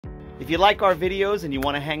If you like our videos and you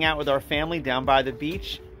want to hang out with our family down by the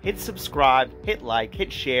beach, hit subscribe, hit like,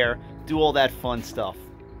 hit share, do all that fun stuff.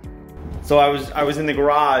 So I was in the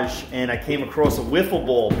garage and I came across a wiffle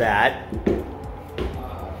ball bat,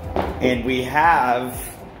 and we have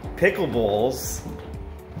pickleballs.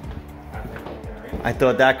 I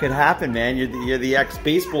thought that could happen, man. You're the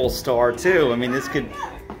ex-baseball star too. I mean, this could.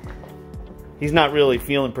 He's not really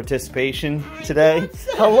feeling participation today.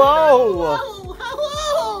 Hello.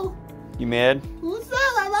 Hello. You mad? Who's that?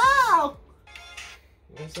 Hello.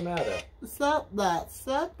 What's the matter? Stop that.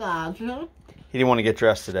 He didn't want to get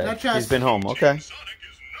dressed today. He's been home. Okay.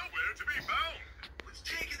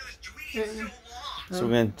 So we're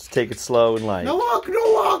going to take it slow and light. No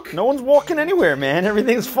walk. No one's walking anywhere, man.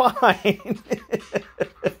 Everything's fine.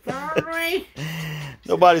 Sorry.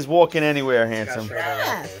 Nobody's walking anywhere, handsome.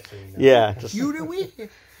 Yeah. Just... You do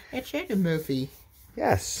it. It's a movie.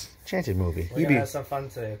 Yes. Enchanted movie. We're going to have some fun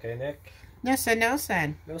today, okay, Nick? No, son. No,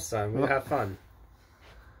 son. No, son. We'll have fun.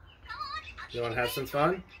 You want to have some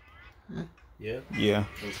fun? Yeah? Yeah.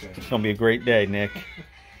 Okay. It's going to be a great day, Nick.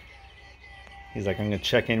 He's like, I'm going to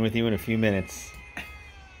check in with you in a few minutes.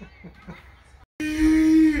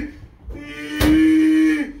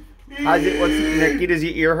 How's it? What's Nicky? Does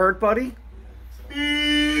your ear hurt, buddy? You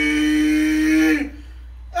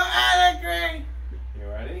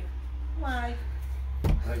ready? Why?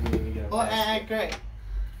 Great.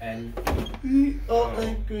 And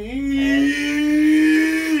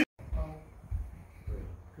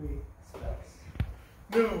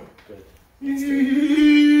No. good.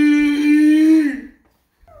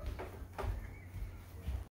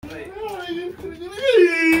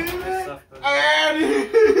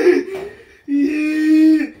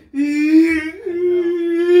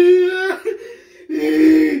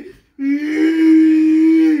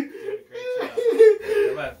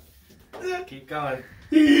 Keep going.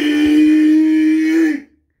 Doing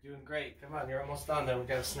great. Come on, you're almost done. Then we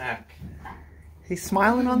got a snack. He's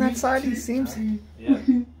smiling on that side, he seems. Yeah.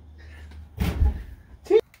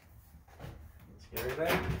 Scary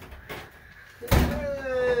thing?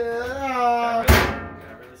 Gotta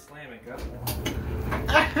really slam it, go.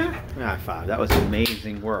 High five. That was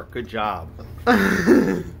amazing work. Good job.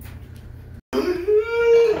 I'm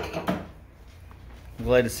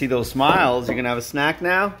glad to see those smiles. You're gonna have a snack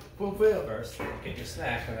now? First, get your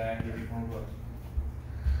snack and then give you one look.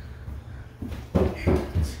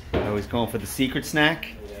 Always going for the secret snack?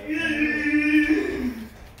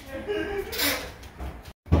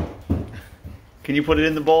 Can you put it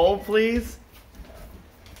in the bowl, please?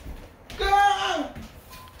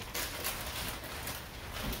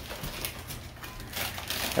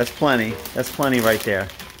 That's plenty. That's plenty right there.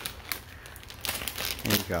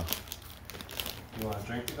 There you go. You want a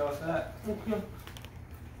drink to go with that?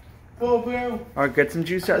 Oh, bro. All right, get some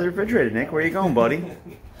juice out of the refrigerator, Nick. Where are you going, buddy?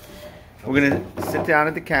 We're going to sit down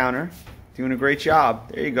at the counter. Doing a great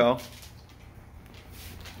job. There you go.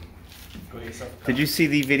 Did you see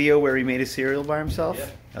the video where he made a cereal by himself? Yeah.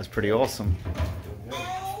 That was pretty awesome.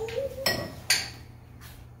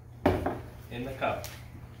 In the cup.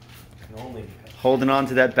 And only the cup. Holding on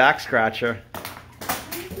to that back scratcher.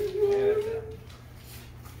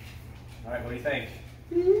 Alright, what do you think?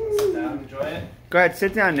 Sit down, enjoy it? Go ahead,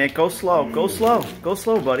 sit down, Nick. Go slow. Go slow. Go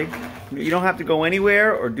slow, buddy. You don't have to go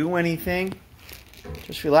anywhere or do anything.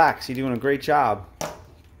 Just relax. You're doing a great job.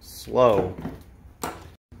 Slow.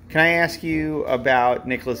 Can I ask you about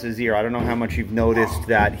Nicholas's ear? I don't know how much you've noticed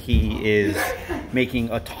that he is making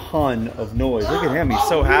a ton of noise. Look at him. He's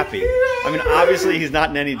so happy. I mean, obviously he's not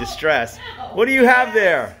in any distress. What do you have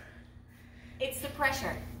there? It's the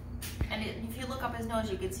pressure. And if you look up his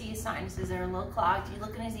nose, you can see his sinuses. They're a little clogged. You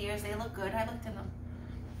look in his ears, they look good. I looked in them.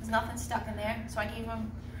 There's nothing stuck in there. So I gave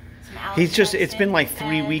him some allergy He's just, it's been like medicine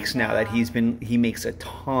 3 weeks now that he makes a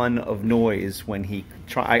ton of noise when he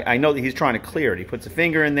I know that he's trying to clear it. He puts a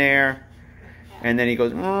finger in there and then he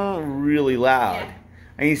goes really loud. Yeah.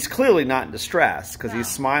 And he's clearly not in distress because he's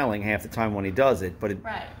smiling half the time when he does it. But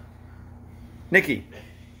Right. Nick,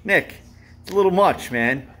 it's a little much,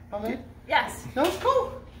 man. Okay. Yes. No, it's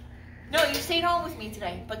cool. No, you stayed home with me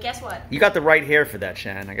today. But guess what? You got the right hair for that,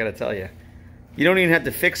 Shan. I got to tell you. You don't even have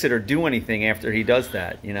to fix it or do anything after he does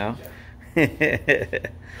that, you know? Look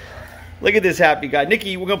at this happy guy.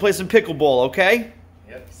 Nicky, we're going to play some pickleball, okay?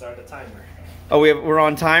 Yep, start the timer. Oh, we're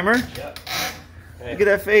on timer? Yep. Hey. Look at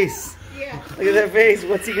that face. Yeah. Look at that face.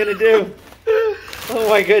 What's he going to do? Oh,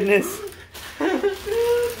 my goodness. So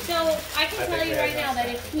I can tell you right now that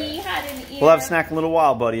if he had an ear... We'll have a snack in a little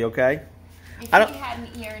while, buddy, okay? If he had an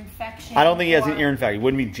ear infection... I don't think he has an ear infection. He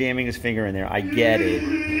wouldn't be jamming his finger in there. I get it.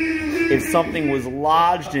 if something was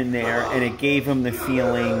lodged in there and it gave him the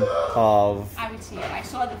feeling of... I would see it. I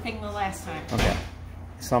saw the thing the last time. Okay.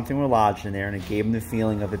 Something was lodged in there and it gave him the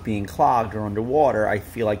feeling of it being clogged or underwater. I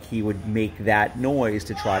feel like he would make that noise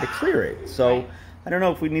to try to clear it. So, right. I don't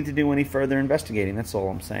know if we need to do any further investigating. That's all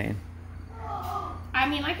I'm saying. I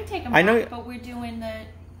mean, I can take him back, but we're doing the...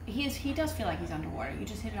 He does feel like he's underwater. You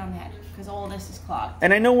just hit it on the head because all this is clogged.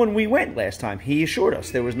 And I know when we went last time, he assured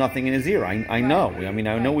us there was nothing in his ear. I know. I mean,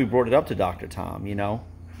 I know we brought it up to Dr. Tom, you know.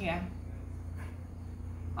 Yeah.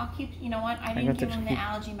 I'll keep, you know what? I didn't give him the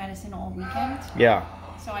allergy medicine all weekend. Yeah.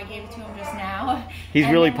 So I gave it to him just now. He's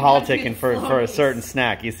really politicking for a certain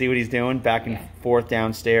snack. You see what he's doing? Back and forth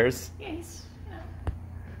downstairs. Yeah,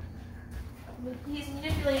 he's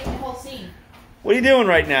manipulating the whole scene. What are you doing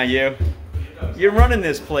right now, you? You're running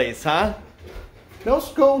this place, huh? No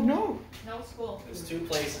school, no. No school. There's 2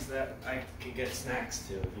 places that I could get snacks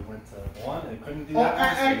to. We went to one and couldn't do Oh,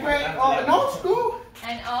 that. no school.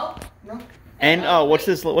 And O? No. N-O. What's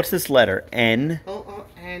this letter? N.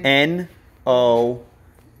 N. N-O.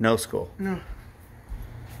 No school. No. All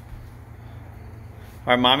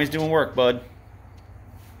right, mommy's doing work, bud.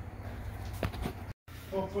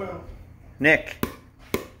 Nick.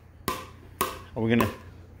 Are we going to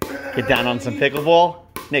get down on some pickleball?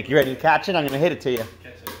 Nick, you ready to catch it? I'm going to hit it to you.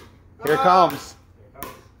 Here it comes.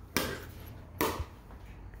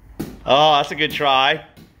 Oh, that's a good try.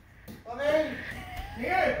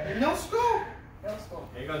 Here, no school. There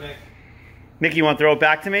you go, Nick. Nick, you want to throw it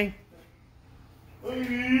back to me?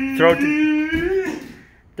 Throw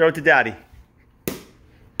it to Daddy.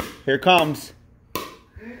 Here it comes.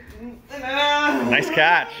 Nice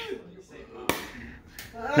catch.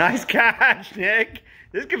 Nice catch, Nick.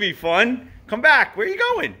 This could be fun. Come back. Where are you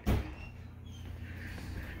going?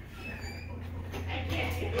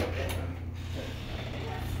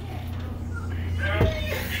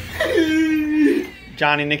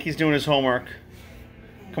 Johnny, Nicky's doing his homework.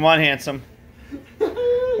 Come on, handsome.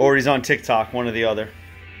 Or he's on TikTok, one or the other.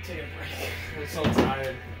 Take a break. I'm so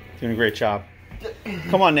tired. Doing a great job.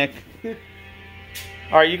 Come on, Nick.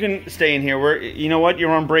 All right, you can stay in here. You know what?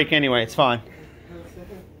 You're on break anyway. It's fine.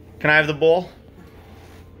 Can I have the ball?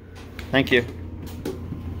 Thank you.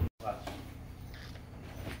 Watch.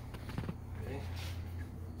 Ready?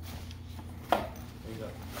 There you go.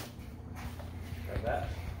 Grab that.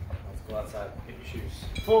 Let's go outside. Get your shoes.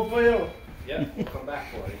 Fulfill. Yeah, we'll come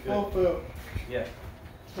back for it. Good. Fulfill. Yeah.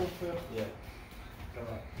 Fulfill. Yeah. Come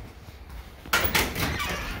on.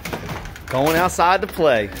 Going outside to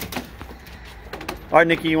play. All right,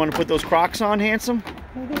 Nicky, you want to put those Crocs on, handsome?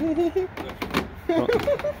 Okay,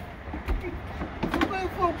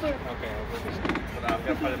 I'm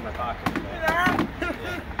gonna put it in my pocket.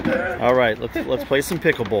 Yeah. All right, let's play some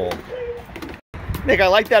pickleball. Nick, I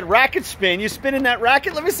like that racket spin. You spinning that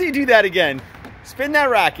racket? Let me see you do that again. Spin that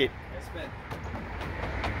racket.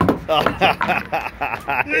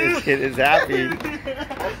 This kid is happy.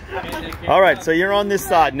 All right, so you're on this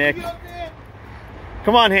side, Nick.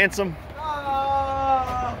 Come on, handsome.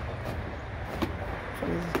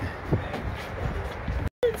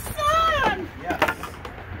 Son! Yes.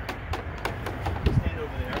 Stand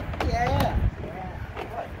over there. Yeah.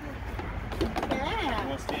 What? You Yeah.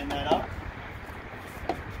 want to stand that up?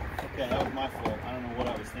 Okay, that was my fault. I don't know what I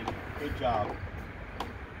was thinking. Good job.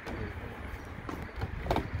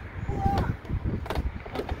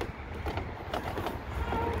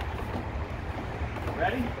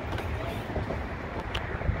 Ready?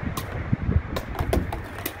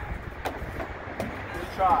 Good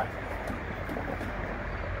try.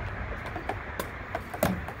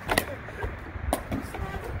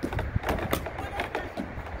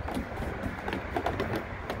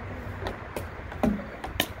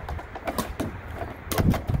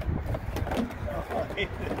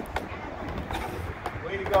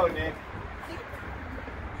 Way to go, Nick.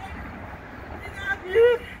 It's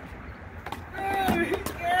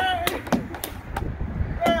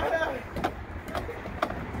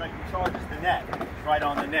like he charges the net. It's right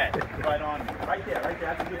on the net. It's right on. Right there. Right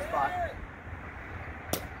there. That's a good spot.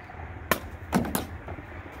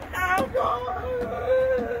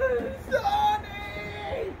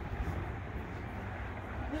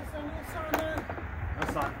 Sonny! No,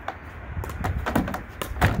 son.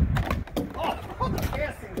 Oh, the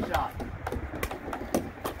passing shot.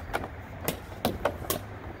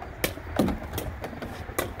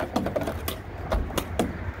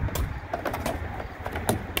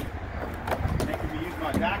 Making me use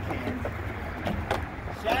my backhand.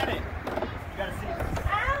 Shannon, you gotta see this.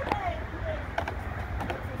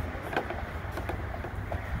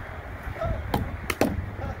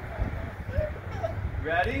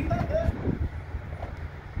 Ready?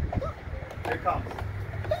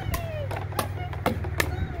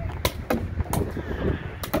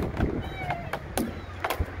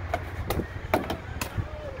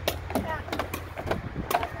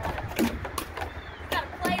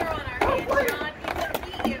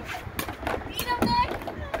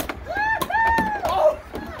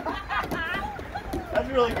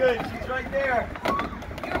 really good. She's right there.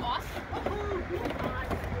 You're awesome.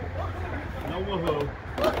 No woohoo.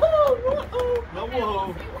 No Okay,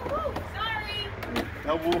 woohoo. say woohoo. Sorry.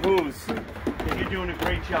 No woohoos. Yeah, you're doing a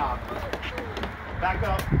great job. Back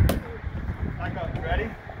up. Back up. You ready?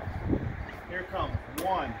 Here it comes.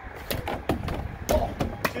 1,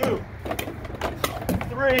 2,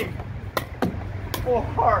 3,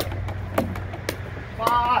 4,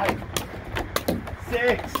 5,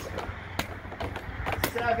 6,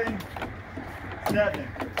 7.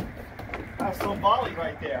 That's some volley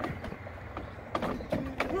right there.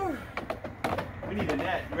 We need a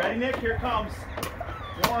net. You ready, Nick? Here it comes.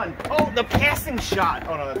 1. Oh, the passing shot.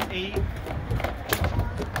 Oh no, that's 8. You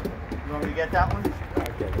want me to get that one?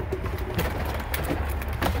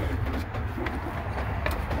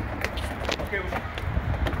 Okay.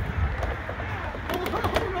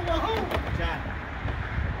 John,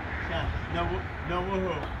 no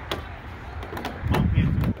woohoo. Mom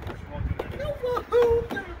can't do it. She won't do it. No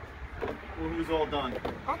woohoo. Woohoo's all done.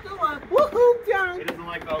 I'll do a woohoo, John. He doesn't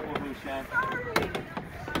like our woohoo, Shan.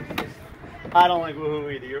 I don't like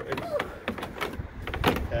woohoo either.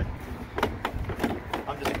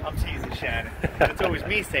 I'm teasing Shan. It's always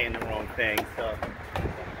me saying the wrong thing. So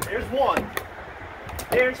there's 1.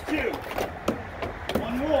 There's 2.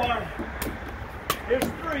 1 more. There's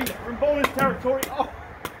 3. We're in bonus territory. Oh.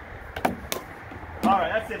 All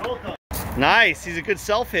right, that's it. All done. Nice. He's a good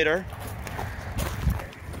self hitter.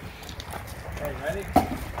 Okay, ready?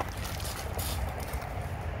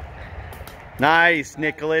 Nice,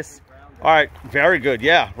 Nicholas. All right, very good.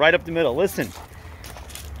 Yeah, right up the middle. Listen.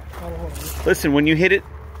 Listen, when you hit it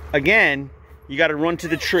again, you got to run to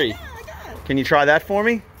the tree. Can you try that for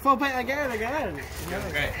me? Full pay again. Okay, ready?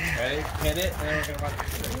 Hit it, and then we're going to run.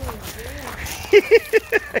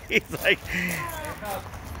 He's like...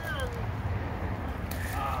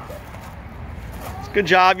 Good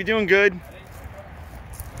job. You're doing good.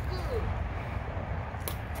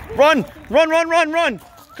 Run! Run, run, run, run!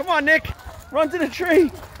 Come on, Nick. Run to the tree.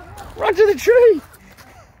 Run to the tree.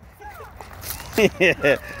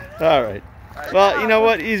 Yeah. All right. Well, you know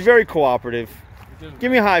what? He's very cooperative.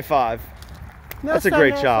 Give me a high five. That's a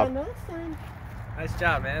great job. Nice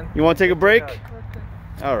job, man. You want to take a break?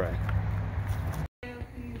 All right.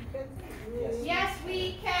 Yes,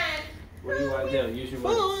 we can. What do you want to do? Use your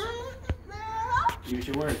words. Use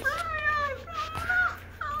your words.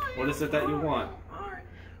 What is it that you want?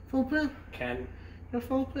 Full pay. Ken? Your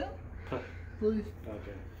full pay. Please.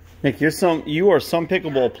 Okay. Nick, you are some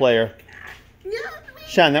pickleball player.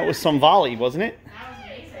 Sean, that was some volley, wasn't it? That was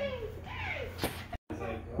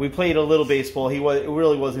amazing. We played a little baseball. It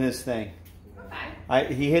really wasn't his thing.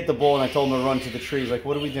 Okay. He hit the ball and I told him to run to the tree. He's like,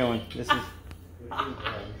 what are we doing? This is.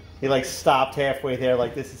 He like stopped halfway there,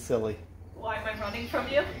 like this is silly. Why am I running from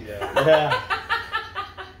you? Yeah. Yeah.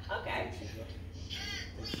 Okay.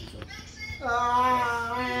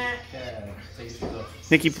 Okay. Take your shoes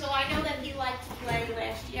off. Nicky. So I know that he liked to play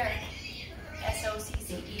last year.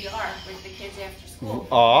 SOCCER with the kids after school.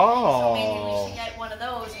 So maybe we Oh. should get one of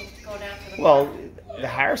those and go down to the Well, park. the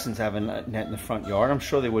Harrisons have a net in the front yard. I'm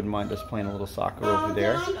sure they wouldn't mind us playing a little soccer over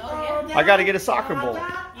there. Oh, yeah. I got to get a soccer ball.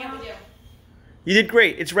 Yeah, we do. You did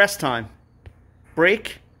great. It's rest time.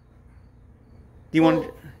 Break. Do you want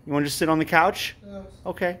to just sit on the couch?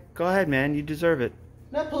 Okay, go ahead, man. You deserve it.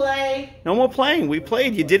 No play. No more playing. We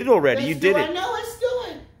played. You did it already. You did I it. know let's do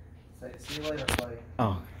it. See you later, buddy.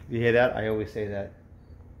 Oh, you hear that? I always say that.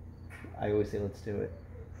 I always say, let's do it.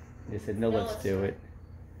 They said, no, let's do it.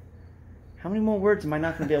 How many more words am I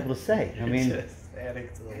not going to be able to say? I mean, Just adding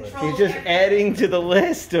to the list. you're just adding to the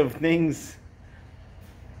list of things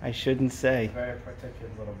I shouldn't say. Very particular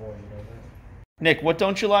little boy, you know that? Nick, what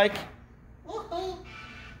don't you like? Woohoo.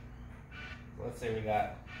 Let's see, we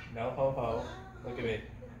got no ho-ho. Look at me.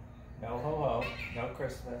 No ho-ho. No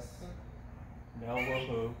Christmas. No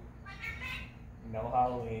woohoo. No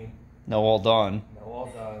Halloween. No, all done. No all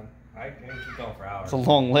done. I can keep going for hours. It's a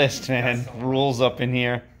long list, man. Rules up in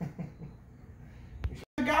here.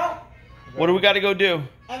 Go. What do we got to go do?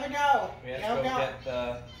 Have a go. We have to Go, go go. get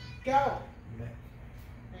the... Go.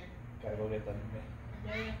 Gotta go get the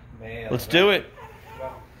mail. Let's do it.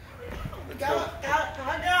 Go.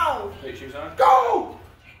 Go. Put your shoes on? Go.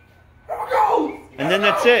 Go. And then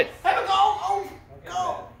that's it. Have a go. Oh.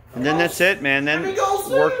 Go. And then that's it, man. Then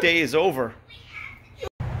work day is over.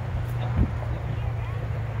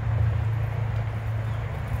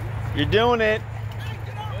 You're doing it.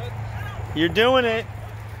 You're doing it.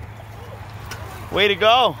 Way to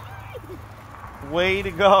go. Way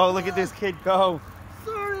to go. Look at this kid go.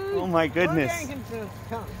 Sorry. Oh my goodness.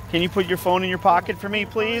 Can you put your phone in your pocket for me,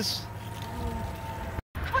 please?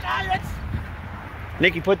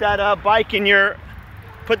 Nicky, put that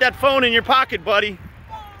put that phone in your pocket, buddy.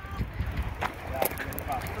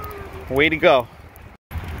 Way to go.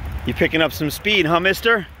 You picking up some speed, huh,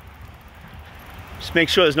 mister? Just make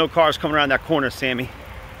sure there's no cars coming around that corner, Sammy.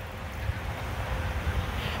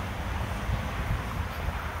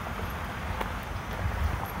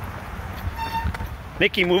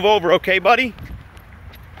 Nicky, move over, okay, buddy?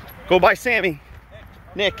 Go by Sammy.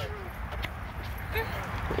 Nick. Good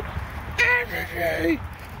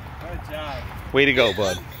job. Way to go,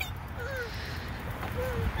 bud.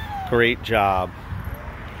 Great job.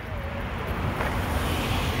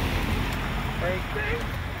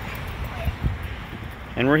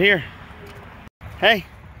 And we're here. Hey,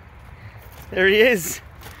 there he is.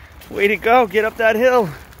 Way to go, get up that hill.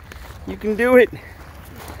 You can do it.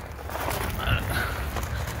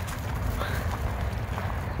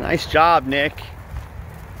 Nice job, Nick.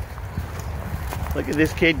 Look at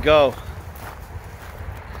this kid go.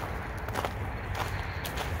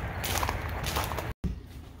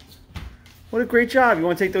 What a great job. You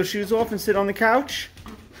want to take those shoes off and sit on the couch?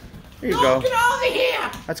 There you go. Get over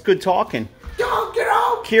here! That's good talking. Don't get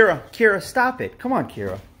over! Kira, stop it. Come on,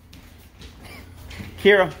 Kira.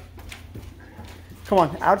 Kira. Come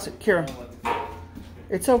on, outside. Kira.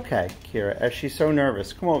 It's okay, Kira, as she's so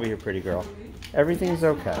nervous. Come over here, pretty girl. Everything's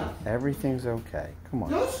okay. Everything's okay. Come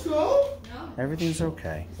on. Let's go! Everything's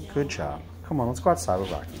okay. Good job. Come on, let's go outside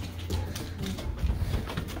with Rocky.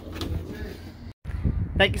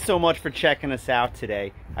 Thank you so much for checking us out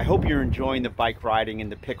today. I hope you're enjoying the bike riding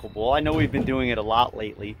and the pickleball. I know we've been doing it a lot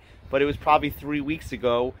lately, but it was probably 3 weeks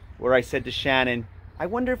ago where I said to Shannon, I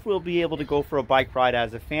wonder if we'll be able to go for a bike ride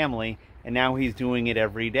as a family, and now he's doing it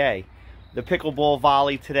every day. The pickleball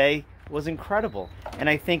volley today was incredible, and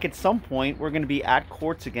I think at some point we're going to be at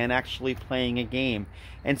courts again actually playing a game.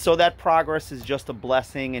 And so that progress is just a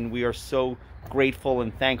blessing, and we are so grateful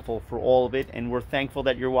and thankful for all of it, and we're thankful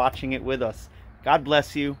that you're watching it with us. God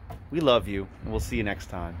bless you. We love you, and we'll see you next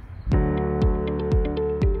time.